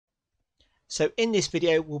So in this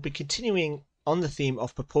video we'll be continuing on the theme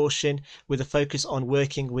of proportion with a focus on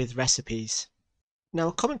working with recipes. Now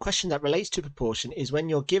a common question that relates to proportion is when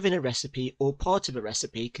you're given a recipe or part of a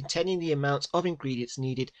recipe containing the amounts of ingredients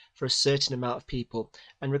needed for a certain amount of people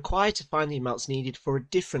and required to find the amounts needed for a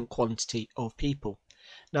different quantity of people.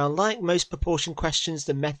 Now, like most proportion questions,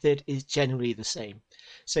 the method is generally the same.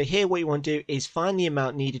 So here what you want to do is find the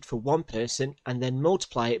amount needed for one person and then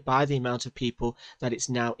multiply it by the amount of people that it's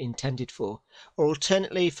now intended for. Or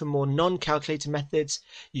alternately, for more non-calculator methods,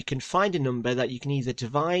 you can find a number that you can either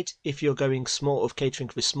divide if you're going small or catering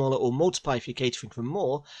for smaller, or multiply if you're catering for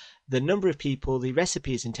more, the number of people the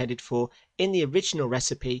recipe is intended for in the original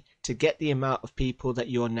recipe to get the amount of people that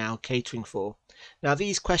you're now catering for. Now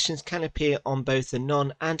these questions can appear on both the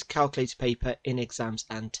non and calculator paper in exams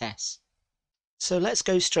and tests. So let's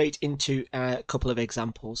go straight into a couple of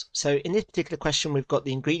examples. So in this particular question we've got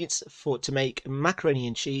the ingredients to make macaroni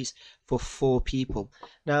and cheese for 4 people.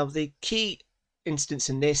 Now the key instance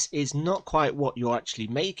in this is not quite what you're actually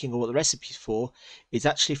making or what the recipe is for, it's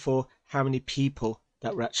actually for how many people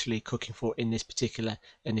that we're actually cooking for in this particular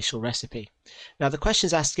initial recipe. Now the question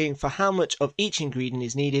is asking for how much of each ingredient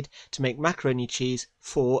is needed to make macaroni cheese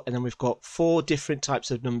for, and then we've got 4 different types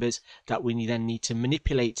of numbers that we then need to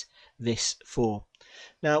manipulate this for.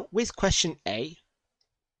 Now with question A,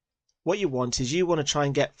 what you want is you want to try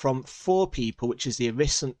and get from 4 people, which is the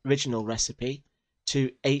original recipe, to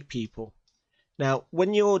 8 people. Now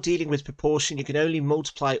when you're dealing with proportion you can only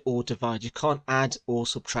multiply or divide, you can't add or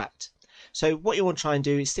subtract. So what you want to try and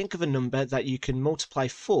do is think of a number that you can multiply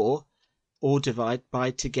 4 or divide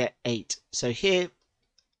by to get 8. So here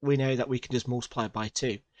we know that we can just multiply by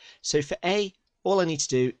 2. So for A, all I need to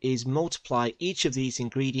do is multiply each of these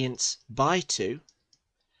ingredients by 2,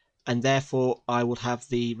 and therefore I will have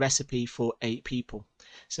the recipe for 8 people.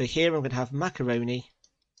 So here I'm going to have macaroni,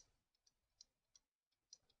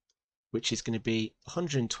 which is going to be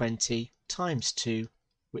 120 times 2,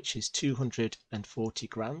 which is 240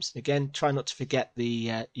 grams. Again, try not to forget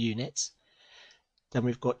the units. Then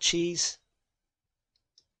we've got cheese,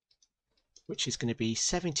 which is going to be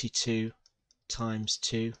 72 times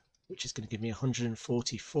 2, which is going to give me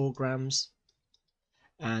 144 grams.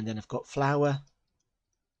 And then I've got flour,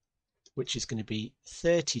 which is going to be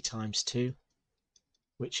 30 times 2,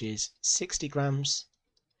 which is 60 grams.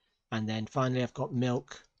 And then finally I've got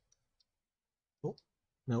milk,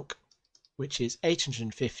 which is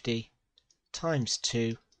 850 times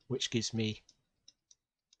 2, which gives me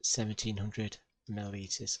 1700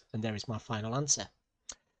 milliliters. And there is my final answer.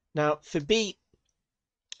 Now for B,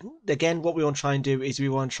 again, what we want to try and do is we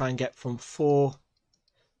want to try and get from 4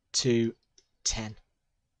 to 10.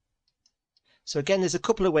 So again, there's a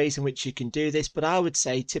couple of ways in which you can do this, but I would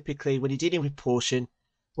say typically when you're dealing with portion,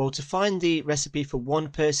 well, to find the recipe for one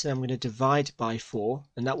person, I'm going to divide by 4,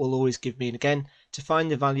 and that will always give me, and again, to find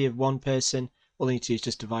the value of one person, all I need to do is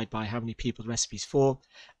just divide by how many people the recipe is for,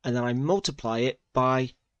 and then I multiply it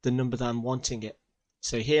by the number that I'm wanting it.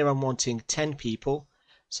 So here I'm wanting 10 people,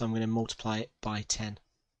 so I'm going to multiply it by 10.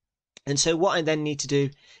 And so what I then need to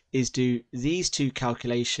do is do these 2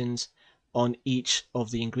 calculations on each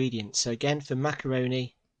of the ingredients. So again, for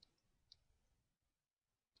macaroni,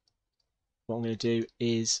 what I'm going to do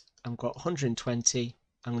is I've got 120,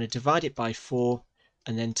 I'm going to divide it by 4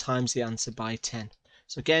 and then times the answer by 10.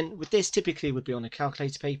 So again, with this typically would be on a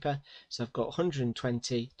calculator paper. So I've got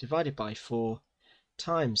 120 divided by 4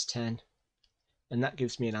 times 10, and that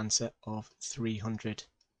gives me an answer of 300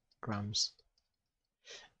 grams.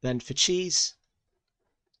 Then for cheese,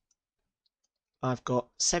 I've got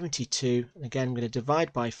 72, and again I'm going to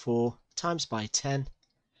divide by 4 times by 10.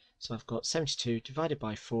 So I've got 72 divided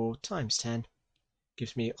by 4 times 10,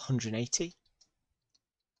 gives me 180.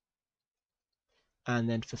 And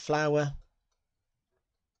then for flour,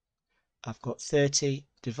 I've got 30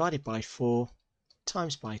 divided by 4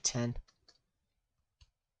 times by 10.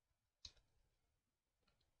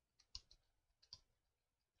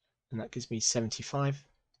 And that gives me 75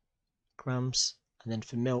 grams. And then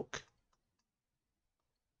for milk,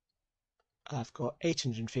 I've got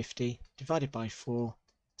 850 divided by 4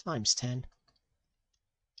 times 10,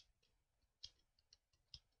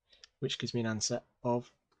 which gives me an answer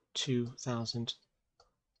of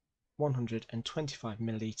 2,125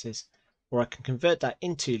 milliliters, or I can convert that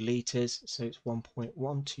into liters, so it's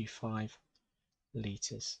 1.125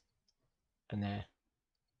 liters. And there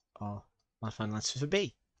are my final answers for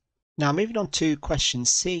B. Now moving on to question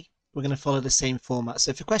C, we're going to follow the same format.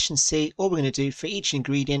 So for question C, all we're going to do for each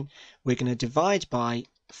ingredient, we're going to divide by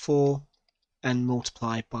 4 and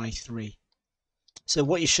multiply by 3. So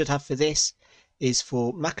what you should have for this is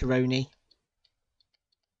for macaroni,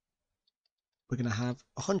 we're going to have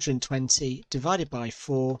 120 divided by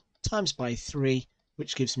 4 times by 3,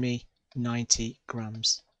 which gives me 90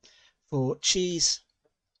 grams. For cheese,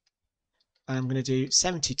 I'm going to do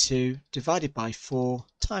 72 divided by 4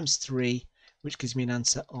 times 3, which gives me an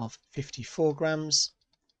answer of 54 grams.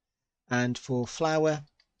 And for flour,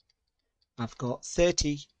 I've got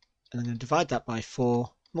 30, and I'm going to divide that by 4,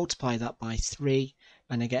 multiply that by 3,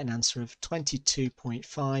 and I get an answer of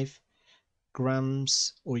 22.5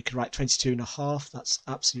 grams, or you could write 22.5, that's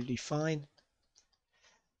absolutely fine.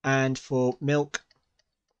 And for milk,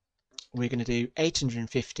 we're going to do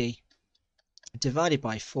 850 divided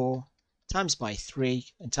by 4 times by 3,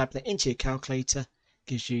 and type that into your calculator,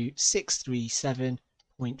 gives you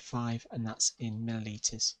 637.5, and that's in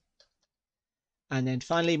milliliters. And then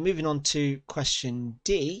finally, moving on to question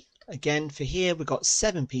D. Again, for here, we've got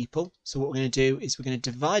 7 people. So what we're going to do is we're going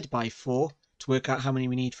to divide by 4 to work out how many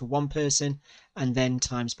we need for one person, and then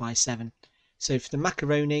times by 7. So for the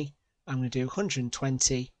macaroni, I'm going to do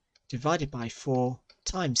 120 divided by 4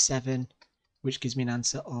 times 7, which gives me an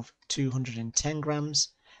answer of 210 grams.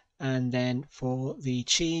 And then for the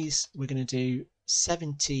cheese, we're going to do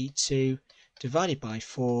 72 divided by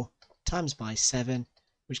 4 times by 7,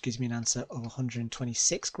 which gives me an answer of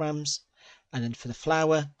 126 grams. And then for the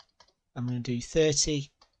flour, I'm going to do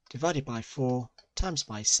 30 divided by 4 times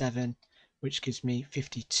by 7, which gives me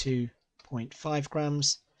 52.5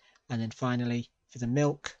 grams. And then finally, for the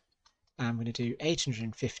milk, I'm going to do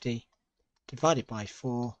 850 divided by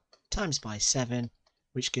 4 times by 7,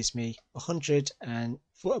 which gives me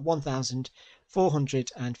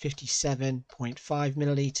 1,457.5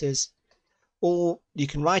 milliliters. Or you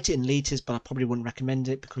can write it in litres, but I probably wouldn't recommend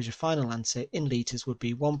it because your final answer in litres would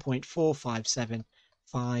be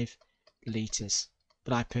 1.4575 litres.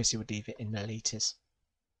 But I personally would leave it in millilitres.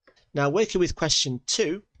 Now, working with question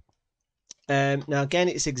 2, now again,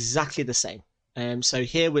 it's exactly the same. So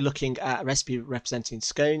here we're looking at a recipe representing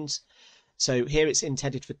scones. So here it's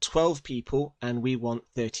intended for 12 people and we want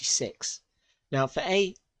 36. Now for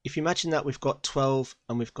A, if you imagine that we've got 12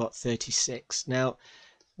 and we've got 36. Now,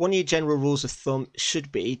 one of your general rules of thumb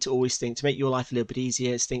should be to always think, to make your life a little bit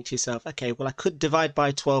easier, is think to yourself, okay, well I could divide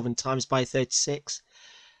by 12 and times by 36.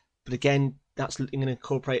 But again, that's going to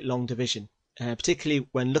incorporate long division. Particularly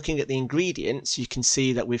when looking at the ingredients, you can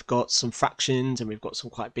see that we've got some fractions and we've got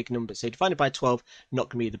some quite big numbers. So divided by 12, not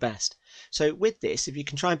going to be the best. So with this, if you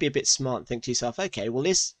can try and be a bit smart and think to yourself, okay, well,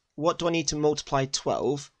 what do I need to multiply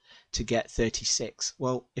 12 to get 36?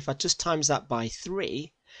 Well, if I just times that by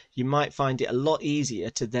 3, you might find it a lot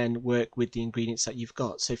easier to then work with the ingredients that you've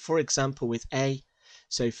got. So for example, with A,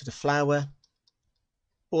 so for the flour,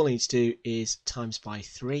 all I need to do is times by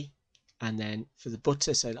 3. And then for the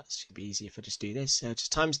butter, so that should be easy if I just do this. So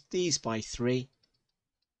just times these by 3.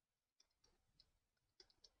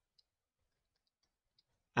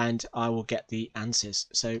 And I will get the answers.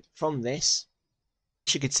 So from this,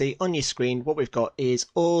 as you can see on your screen, what we've got is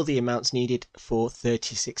all the amounts needed for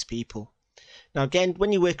 36 people. Now again,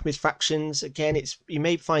 when you're working with fractions, again, you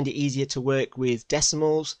may find it easier to work with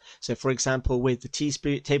decimals. So for example, with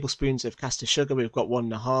the tablespoons of caster sugar, we've got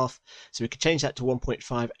 1.5. So we could change that to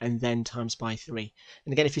 1.5 and then times by 3.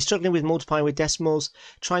 And again, if you're struggling with multiplying with decimals,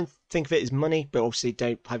 try and think of it as money, but obviously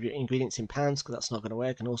don't have your ingredients in pounds because that's not going to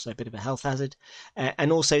work, and also a bit of a health hazard.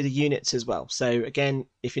 And also the units as well. So again,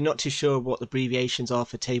 if you're not too sure what the abbreviations are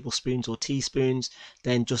for tablespoons or teaspoons,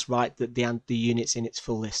 then just write the units in its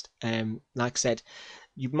full list. Like I said,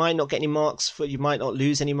 you might not get any marks you might not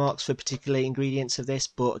lose any marks for particular ingredients of this,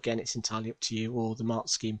 but again, it's entirely up to you or the mark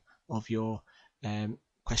scheme of your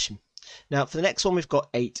question. Now for the next one, we've got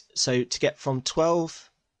 8. So to get from 12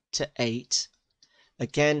 to 8,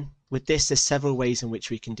 again, with this, there's several ways in which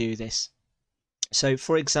we can do this. So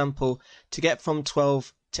for example, to get from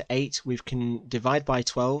 12 to 8, we can divide by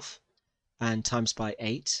 12 and times by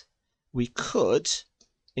 8. We could,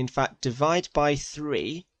 in fact, divide by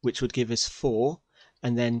 3, which would give us 4,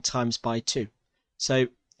 and then times by 2. So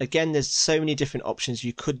again, there's so many different options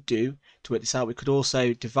you could do to work this out. We could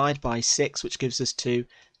also divide by 6, which gives us 2,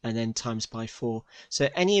 and then times by 4. So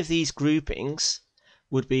any of these groupings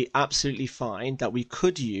would be absolutely fine that we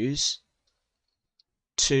could use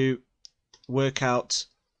to work out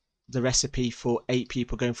the recipe for 8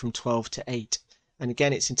 people going from 12 to 8. And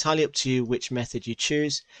again, it's entirely up to you which method you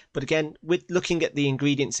choose. But again, with looking at the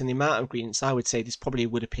ingredients and the amount of ingredients, I would say this probably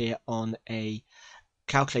would appear on a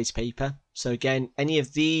calculator paper. So again, any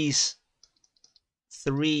of these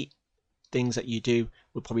 3 things that you do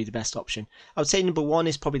would probably be the best option. I would say number 1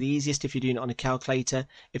 is probably the easiest if you're doing it on a calculator.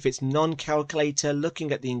 If it's non-calculator,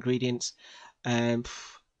 looking at the ingredients,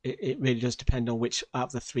 it really does depend on which out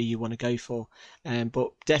of the three you want to go for.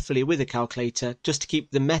 But definitely with a calculator, just to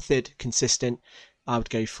keep the method consistent, I would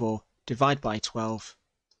go for divide by 12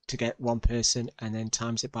 to get one person and then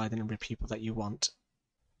times it by the number of people that you want.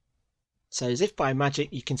 So as if by magic,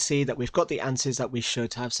 you can see that we've got the answers that we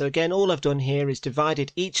should have. So again, all I've done here is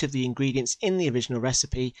divided each of the ingredients in the original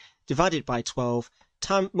recipe, divided by 12,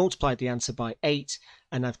 multiplied the answer by 8,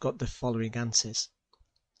 and I've got the following answers.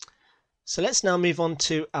 So let's now move on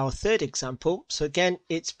to our third example. So again,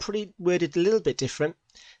 it's pretty worded a little bit different.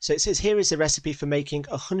 So it says here is a recipe for making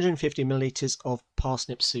 150 milliliters of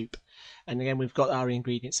parsnip soup. And again, we've got our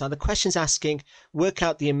ingredients. Now the question's asking, work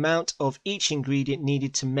out the amount of each ingredient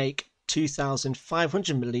needed to make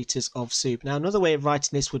 2,500 milliliters of soup. Now another way of writing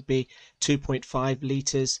this would be 2.5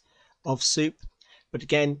 liters of soup. But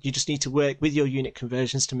again, you just need to work with your unit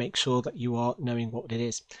conversions to make sure that you are knowing what it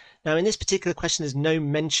is. Now in this particular question, there's no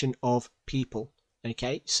mention of people.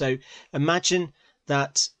 Okay, so imagine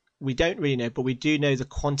that we don't really know, but we do know the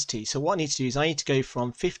quantity. So what I need to do is I need to go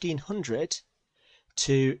from 1,500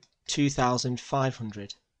 to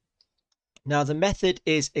 2,500. Now the method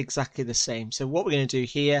is exactly the same. So what we're going to do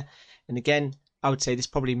here, and again, I would say this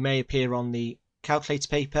probably may appear on the calculator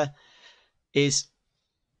paper, is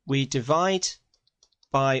we divide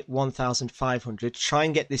by 1,500, try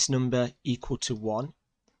and get this number equal to 1.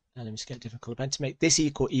 And let me just get a different color pen to make this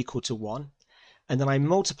equal to 1. And then I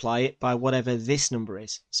multiply it by whatever this number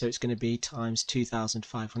is. So it's going to be times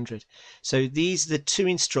 2,500. So these are the two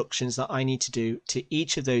instructions that I need to do to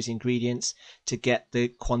each of those ingredients to get the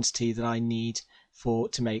quantity that I need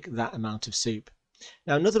to make that amount of soup.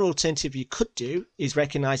 Now another alternative you could do is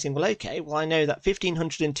recognizing, well, okay, well I know that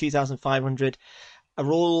 1,500 and 2,500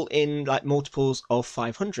 are all in like multiples of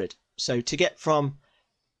 500. So to get from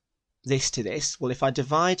this to this, well, if I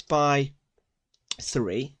divide by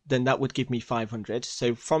 3, then that would give me 500.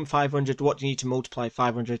 So from 500, what do you need to multiply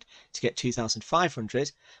 500 to get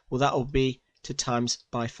 2,500? Well, that will be to times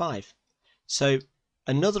by 5. So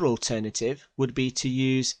another alternative would be to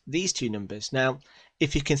use these two numbers. Now,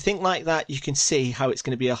 if you can think like that, you can see how it's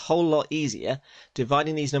going to be a whole lot easier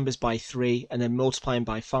dividing these numbers by 3 and then multiplying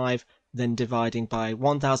by 5 than dividing by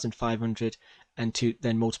 1,500 and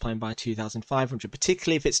then multiplying by 2,500,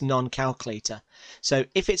 particularly if it's non-calculator. So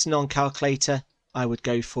if it's non-calculator, I would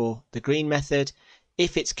go for the green method.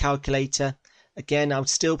 If it's calculator, again, I would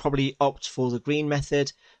still probably opt for the green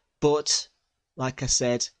method. But like I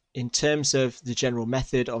said, in terms of the general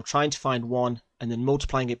method of trying to find one and then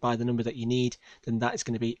multiplying it by the number that you need, then that is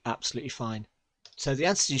going to be absolutely fine. So the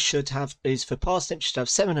answer you should have is for parsnips, you should have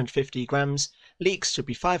 750 grams, leeks should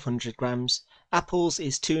be 500 grams, apples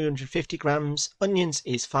is 250 grams, onions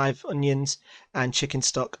is 5 onions, and chicken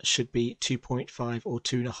stock should be 2.5 or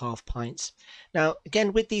 2.5 pints. Now,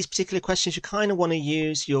 again, with these particular questions, you kind of want to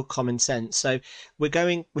use your common sense. So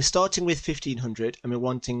we're starting with 1,500 and we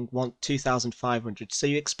want 2,500. So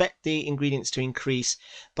you expect the ingredients to increase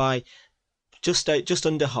by just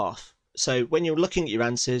under half. So when you're looking at your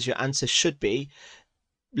answer should be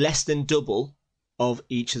less than double of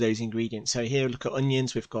each of those ingredients. So here, look at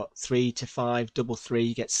onions, we've got 3 to 5, double 3,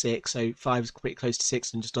 you get 6. So 5 is pretty close to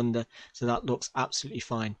 6 and just under. So that looks absolutely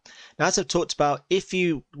fine. Now, as I've talked about, if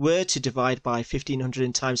you were to divide by 1,500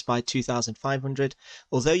 and times by 2,500,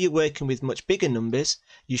 although you're working with much bigger numbers,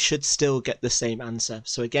 you should still get the same answer.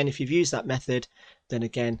 So again, if you've used that method, then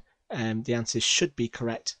again, the answers should be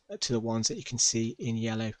correct to the ones that you can see in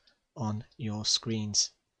yellow on your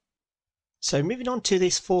screens. So moving on to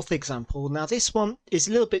this fourth example. Now this one is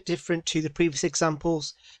a little bit different to the previous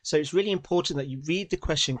examples, so it's really important that you read the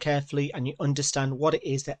question carefully and you understand what it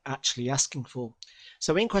is they're actually asking for.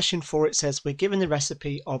 So in question 4 it says we're given the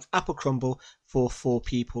recipe of apple crumble for 4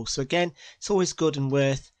 people. So again, it's always good and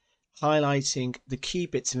worth highlighting the key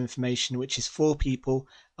bits of information, which is 4 people,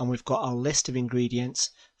 and we've got our list of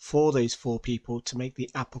ingredients for those 4 people to make the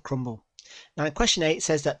apple crumble. Now in question 8 it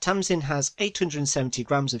says that Tamsin has 870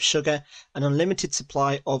 grams of sugar, an unlimited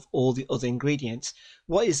supply of all the other ingredients.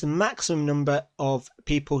 What is the maximum number of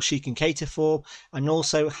people she can cater for, and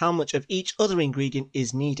also how much of each other ingredient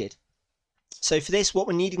is needed? So for this, what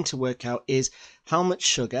we're needing to work out is how much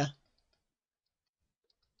sugar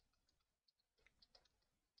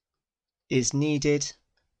is needed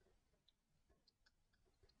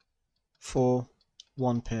for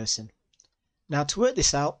one person. Now to work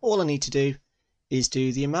this out, all I need to do is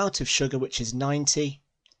do the amount of sugar, which is 90,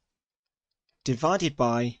 divided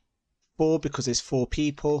by 4 because there's 4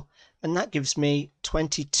 people, and that gives me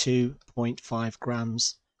 22.5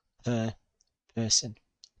 grams per person.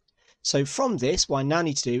 So from this, what I now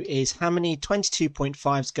need to do is how many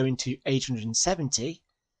 22.5s go into 870.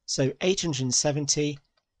 So 870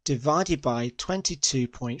 divided by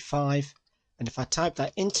 22.5, and if I type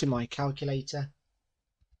that into my calculator,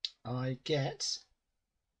 I get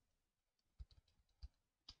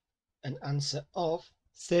an answer of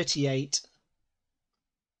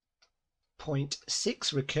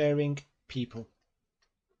 38.6 recurring people.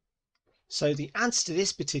 So the answer to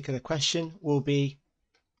this particular question will be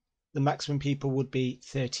the maximum people would be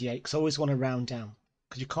 38, because I always want to round down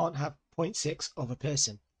because you can't have 0.6 of a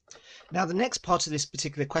person. Now the next part of this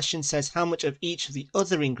particular question says how much of each of the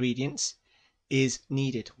other ingredients is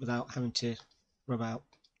needed without having to rub out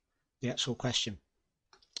the actual question.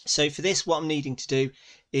 So for this, what I'm needing to do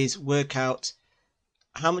is work out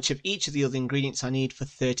how much of each of the other ingredients I need for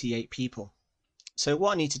 38 people. So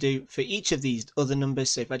what I need to do for each of these other numbers,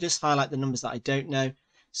 so if I just highlight the numbers that I don't know,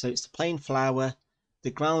 so it's the plain flour,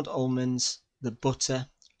 the ground almonds, the butter,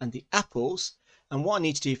 and the apples. And what I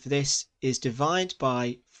need to do for this is divide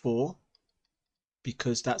by 4,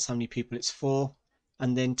 because that's how many people it's for,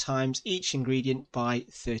 and then times each ingredient by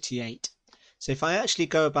 38. So if I actually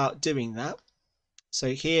go about doing that, so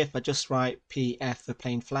here if I just write PF for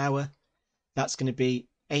plain flour, that's going to be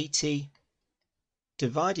 80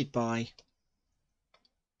 divided by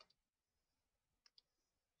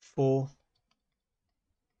 4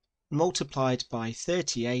 multiplied by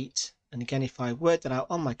 38, and again if I work that out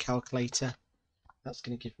on my calculator, that's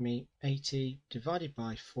going to give me 80 divided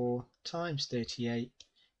by 4 times 38,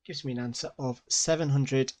 gives me an answer of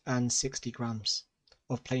 760 grams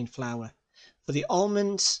of plain flour. For the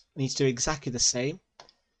almonds, I need to do exactly the same,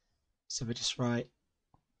 so we just write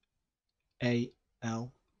AL,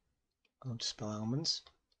 I'll just spell almonds.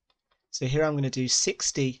 So here I'm going to do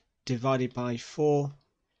 60 divided by 4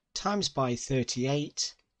 times by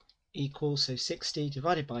 38 equals, so 60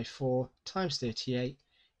 divided by 4 times 38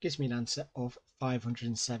 gives me an answer of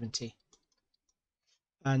 570.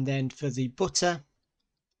 And then for the butter,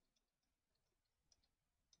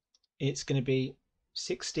 it's going to be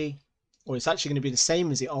 60, or it's actually going to be the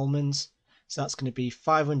same as the almonds, so that's going to be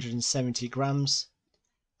 570 grams.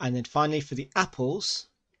 And then finally for the apples,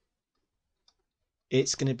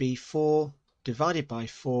 it's going to be 4 divided by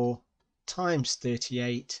 4 times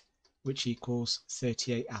 38, which equals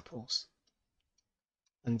 38 apples.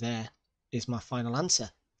 And there is my final answer.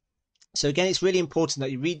 So again, it's really important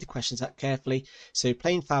that you read the questions out carefully. So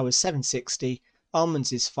plain flour is 760,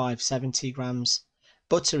 almonds is 570 grams,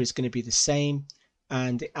 butter is going to be the same,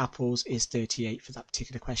 and the apples is 38 for that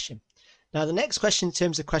particular question. Now the next question, in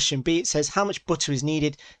terms of question B, it says how much butter is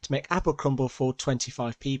needed to make apple crumble for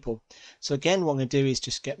 25 people. So again, what I'm going to do is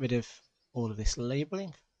just get rid of all of this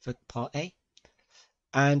labeling for part A.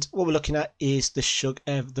 And what we're looking at is the sugar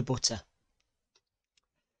of the butter.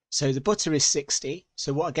 So the butter is 60.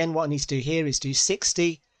 So what I need to do here is do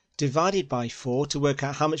 60 divided by 4 to work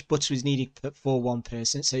out how much butter is needed for one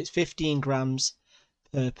person. So it's 15 grams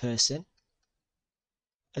per person.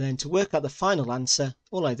 And then to work out the final answer,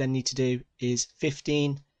 all I then need to do is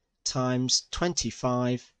 15 times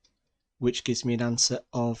 25, which gives me an answer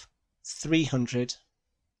of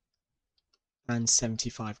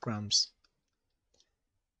 375 grams.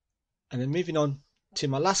 And then moving on to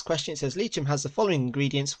my last question, it says Leacham has the following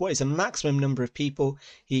ingredients. What is the maximum number of people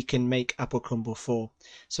he can make apple crumble for?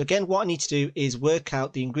 So again, what I need to do is work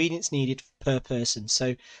out the ingredients needed per person.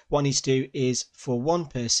 So what I need to do is for one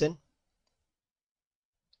person,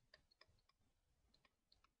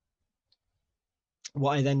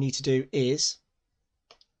 what I then need to do is,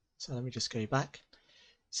 so let me just go back.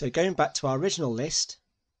 So going back to our original list,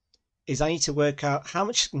 is I need to work out how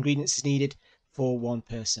much ingredients is needed for one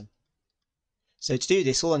person. So to do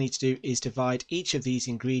this, all I need to do is divide each of these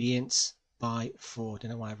ingredients by 4. I don't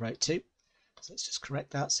know why I wrote 2. So let's just correct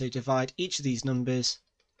that. So divide each of these numbers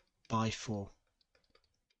by 4.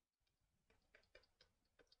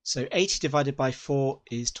 So 80 divided by 4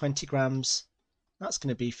 is 20 grams. That's going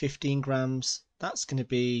to be 15 grams. That's going to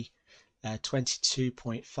be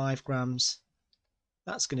 22.5 grams.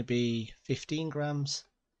 That's going to be 15 grams.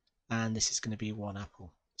 And this is going to be 1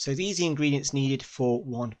 apple. So these are the ingredients needed for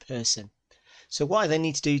one person. So what I then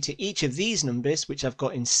need to do to each of these numbers, which I've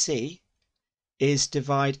got in C, is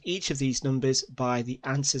divide each of these numbers by the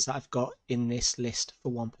answers that I've got in this list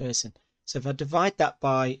for one person. So if I divide that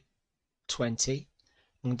by 20,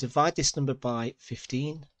 I'm going to divide this number by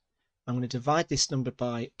 15. I'm going to divide this number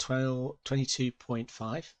by 22.5.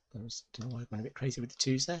 I don't know why I went a bit crazy with the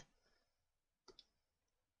 2's there.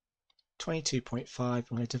 22.5. I'm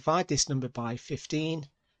going to divide this number by 15.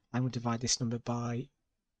 I'm going to divide this number by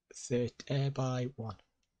 1.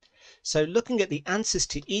 So looking at the answers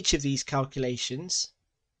to each of these calculations,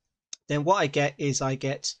 then what I get is I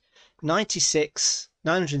get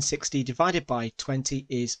 960 divided by 20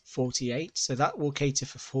 is 48, so that will cater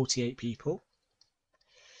for 48 people.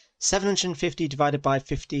 750 divided by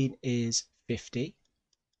 15 is 50.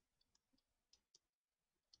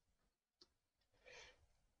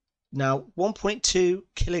 Now 1.2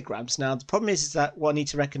 kilograms. Now the problem is that what I need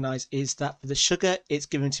to recognize is that for the sugar it's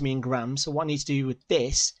given to me in grams, so what I need to do with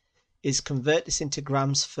this is convert this into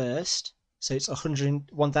grams first. So it's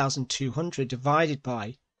 1,200 divided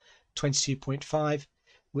by 22.5,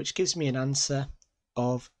 which gives me an answer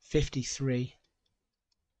of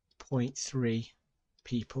 53.3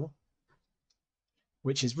 people,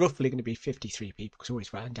 which is roughly going to be 53 people, because I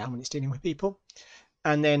always round down when it's dealing with people.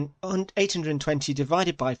 And then 820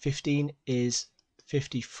 divided by 15 is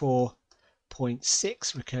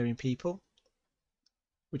 54.6 recurring people,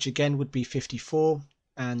 which again would be 54,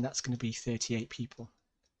 and that's going to be 38 people.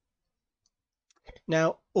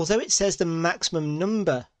 Now, although it says the maximum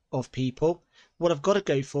number of people, what I've got to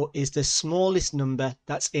go for is the smallest number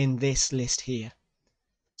that's in this list here.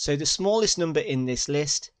 So the smallest number in this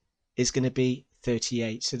list is going to be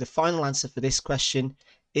 38. So the final answer for this question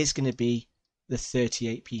is going to be the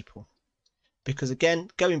 38 people. Because again,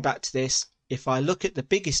 going back to this, if I look at the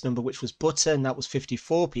biggest number, which was butter, and that was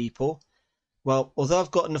 54 people, well, although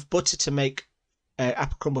I've got enough butter to make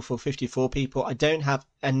apple crumble for 54 people, I don't have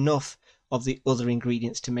enough of the other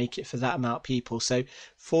ingredients to make it for that amount of people. So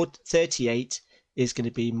 38 is going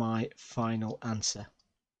to be my final answer.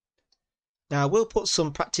 Now, we'll put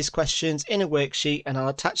some practice questions in a worksheet, and I'll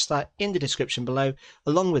attach that in the description below,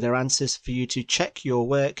 along with their answers, for you to check your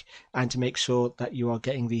work and to make sure that you are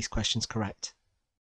getting these questions correct.